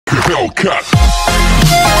Hellcat.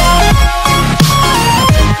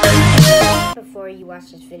 Before you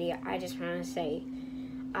watch this video, I just want to say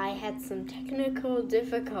I had some technical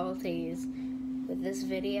difficulties with this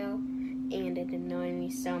video, and it annoyed me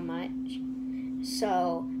so much.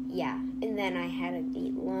 So yeah, and then I had to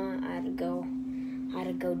eat lunch. I had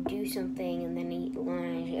to go do something and then eat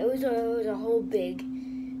lunch. It was a whole big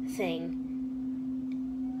thing.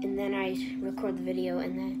 And then I recorded the video,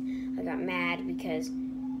 and then I got mad because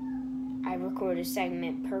I recorded a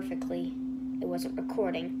segment perfectly. It wasn't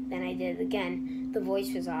recording. Then I did it again. The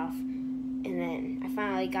voice was off. And then I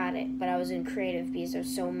finally got it. But I was in creative because I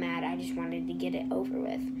was so mad. I just wanted to get it over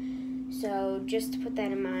with. So just to put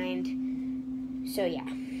that in mind. So yeah.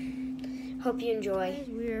 Hope you enjoy.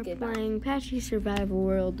 We're playing Patchy Survival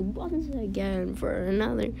World once again for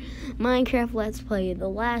another Minecraft Let's Play. The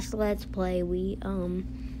last Let's Play we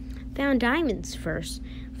found diamonds first.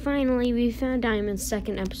 Finally, we found diamonds,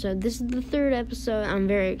 second episode. This is the third episode. I'm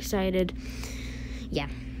very excited. Yeah,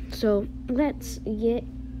 so let's get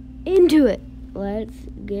into it.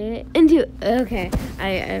 Okay,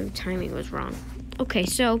 timing was wrong. Okay,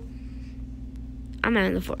 so I'm out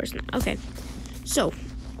in the forest now. Okay, so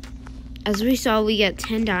as we saw, we get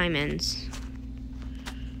 10 diamonds.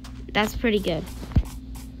 That's pretty good.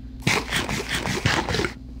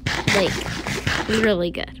 Like, really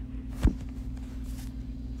good.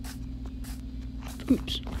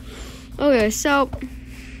 Oops. Okay, so I'm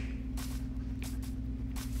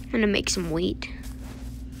gonna make some wheat.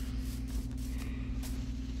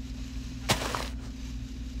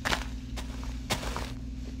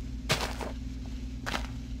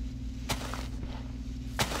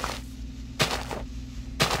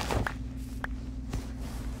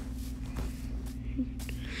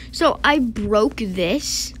 So I broke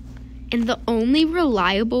this, and the only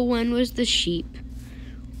reliable one was the sheep.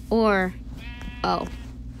 Or, oh.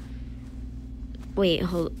 Wait,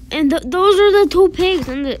 hold on. And those are the two pigs.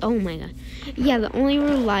 And oh my god. Yeah, the only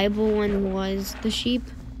reliable one was the sheep.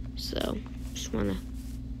 So, just want to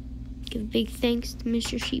give big thanks to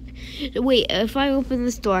Mr. Sheep. So wait, if I open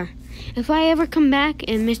this door, if I ever come back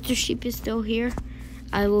and Mr. Sheep is still here,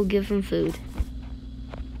 I will give him food.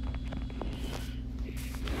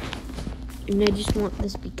 And I just want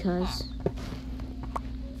this because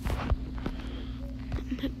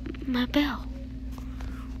my bell.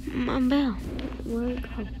 Where'd it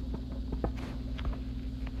go?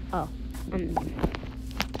 Oh,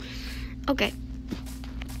 okay.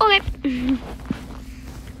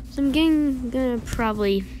 So I'm gonna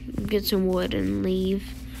probably get some wood and leave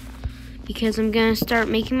because I'm gonna start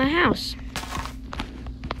making my house.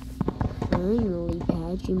 Finally,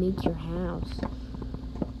 Patchy, make your house.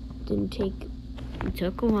 It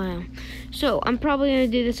took a while. So I'm probably gonna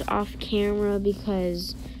do this off camera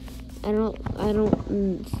because I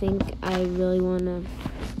don't think I really wanna.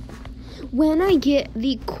 When I get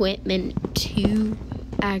the equipment to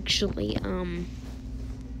actually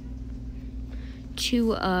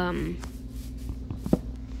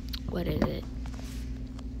what is it?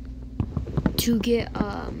 To get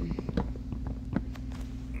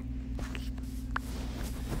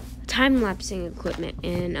time-lapsing equipment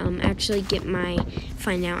and actually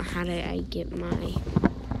find out how I get my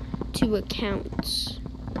 2 accounts.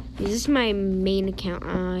 This is my main account.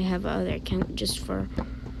 I have another account just for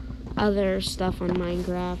other stuff on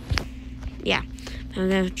Minecraft. Yeah, I'm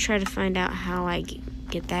gonna try to find out how I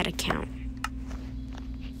get that account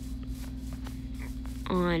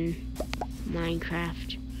on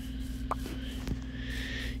Minecraft.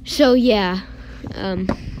 So yeah,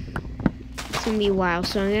 it's gonna be a while.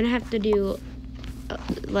 So I'm gonna have to do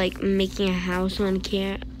like making a house on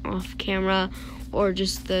off camera, or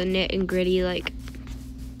just the nit and gritty, like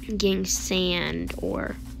getting sand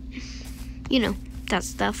or that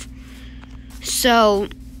stuff. So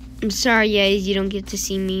I'm sorry guys, you don't get to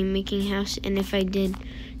see me making a house, and if I did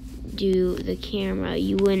do the camera,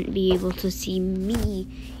 you wouldn't be able to see me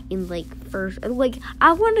in first. I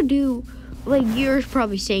want to do you're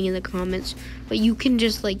probably saying in the comments, but you can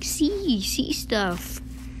just see stuff.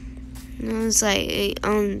 It's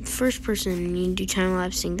on first person you do time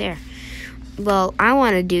lapsing there. Well, I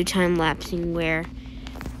want to do time lapsing where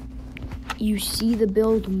you see the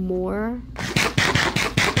build more.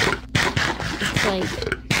 It's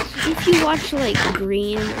if you watch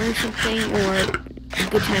Green or something, or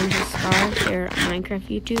Good Times with Stars, they're Minecraft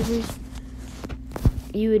YouTubers,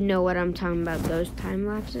 you would know what I'm talking about, those time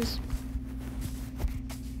lapses.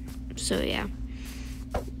 So yeah,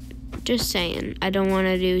 just saying, I don't want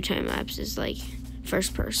to do time lapses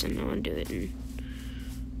first person. I want to do it in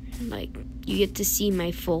you get to see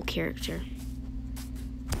my full character.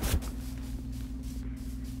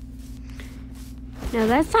 Now,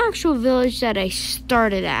 that's the actual village that I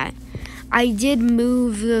started at. I did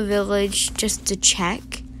move the village just to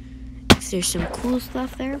check if there's some cool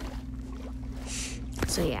stuff there.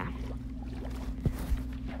 So, yeah.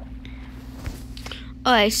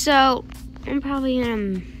 Okay, so I'm probably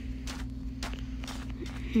gonna...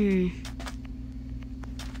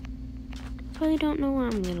 Probably don't know where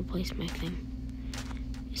I'm gonna place my thing.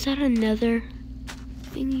 Is that another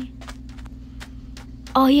thingy?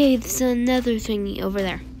 Oh yeah, it's another thingy over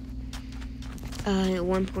there.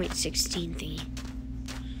 1.16 thingy.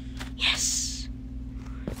 Yes.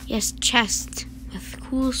 Yes, chest with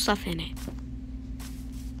cool stuff in it.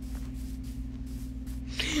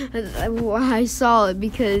 I saw it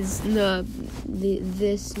because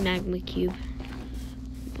this magma cube.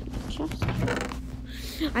 Chest.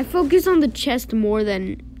 I focus on the chest more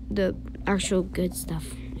than the actual good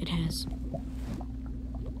stuff it has.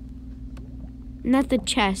 Not the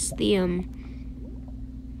chest,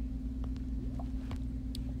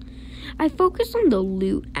 I focus on the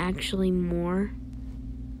loot actually more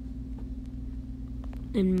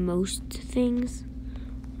than most things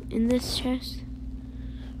in this chest.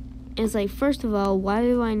 It's like, first of all, why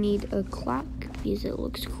do I need a clock? Because it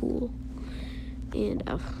looks cool. And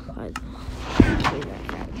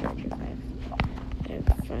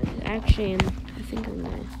actually, I think I'm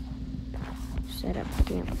gonna set up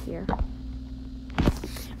camp here.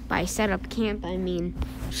 By set up camp, I mean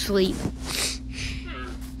sleep.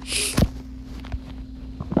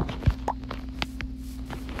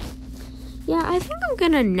 Yeah, I think I'm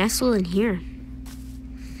gonna nestle in here.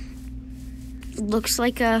 It looks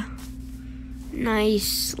like a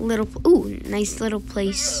nice little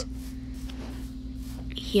place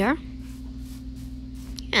here.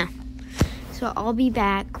 Yeah. So I'll be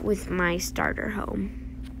back with my starter home.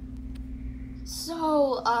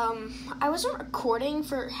 So, I wasn't recording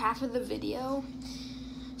for half of the video.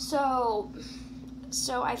 So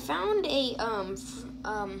I found a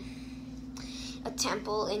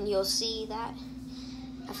temple, and you'll see that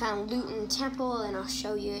I found loot in the temple, and I'll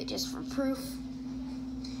show you it just for proof.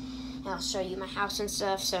 And I'll show you my house and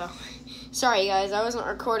stuff. So, sorry guys, I wasn't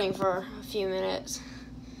recording for a few minutes.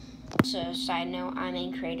 So, side note, I'm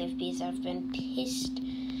in creative because I've been pissed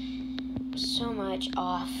so much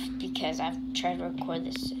off because I've tried to record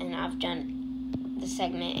this and I've done the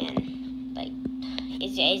segment and like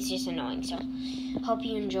it's just annoying. So, hope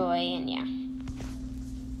you enjoy, and yeah.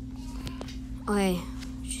 Okay,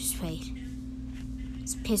 just wait.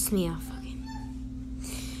 It's pissed me off. Okay.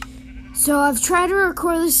 So I've tried to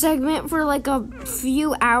record this segment for like a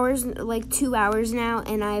few hours, like 2 hours now,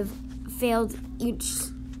 and I've failed each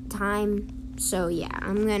time. So yeah,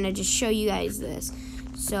 I'm gonna just show you guys this.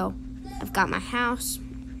 So I've got my house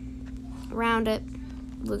around it.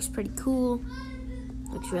 Looks pretty cool.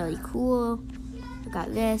 Looks really cool. I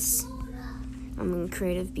got this. I'm in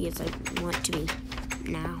creative because I want to be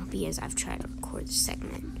now because I've tried to record this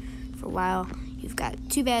segment for a while. You've got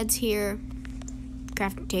 2 beds here,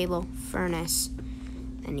 crafting table, furnace,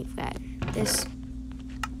 then you've got this,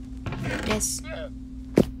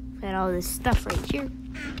 got all this stuff right here.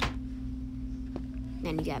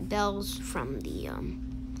 Then you got bells from the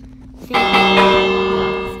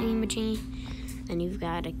thingy machine. Then you've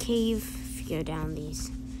got a cave. If you go down these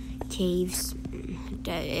caves,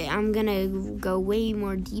 I'm gonna go way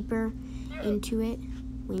more deeper into it.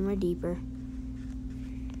 Way more deeper.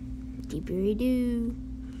 Deepery-doo.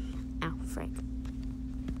 Ow, frick.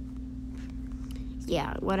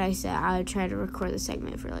 Yeah, what I said, I tried to record the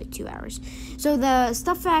segment for like 2 hours. So the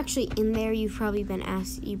stuff actually in there, you probably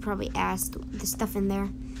asked the stuff in there.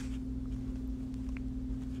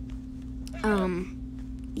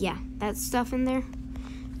 Yeah, that stuff in there,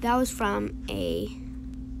 that was from a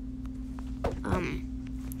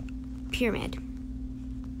pyramid.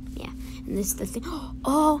 Yeah, and this is the thing.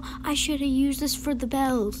 Oh, I should have used this for the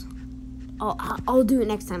bells. Oh, I'll do it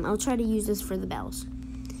next time. I'll try to use this for the bells.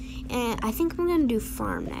 And I think I'm gonna do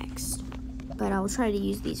farm next, but I'll try to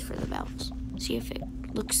use these for the bells. See if it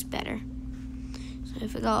looks better. So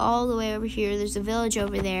if I go all the way over here, there's a village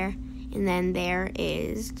over there, and then there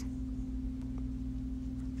is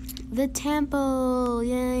the temple.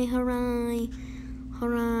 Yay, hooray,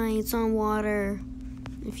 hooray, it's on water.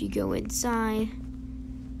 If you go inside,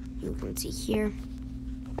 you can see here,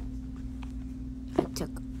 I took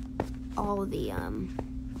all the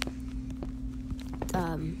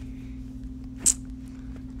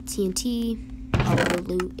TNT. All the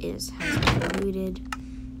loot has been looted,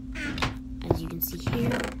 as you can see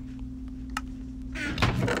here.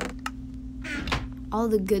 All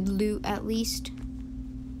the good loot, at least.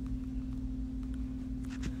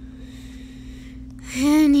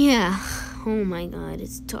 And yeah, oh my god, it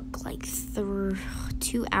took like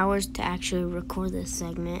 2 hours to actually record this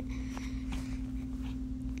segment,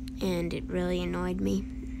 and it really annoyed me.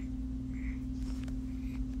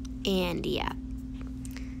 And yeah,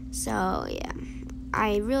 so yeah,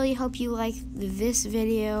 I really hope you liked this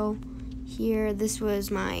video here. This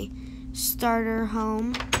was my starter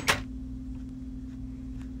home,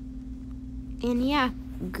 and yeah,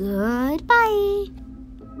 goodbye.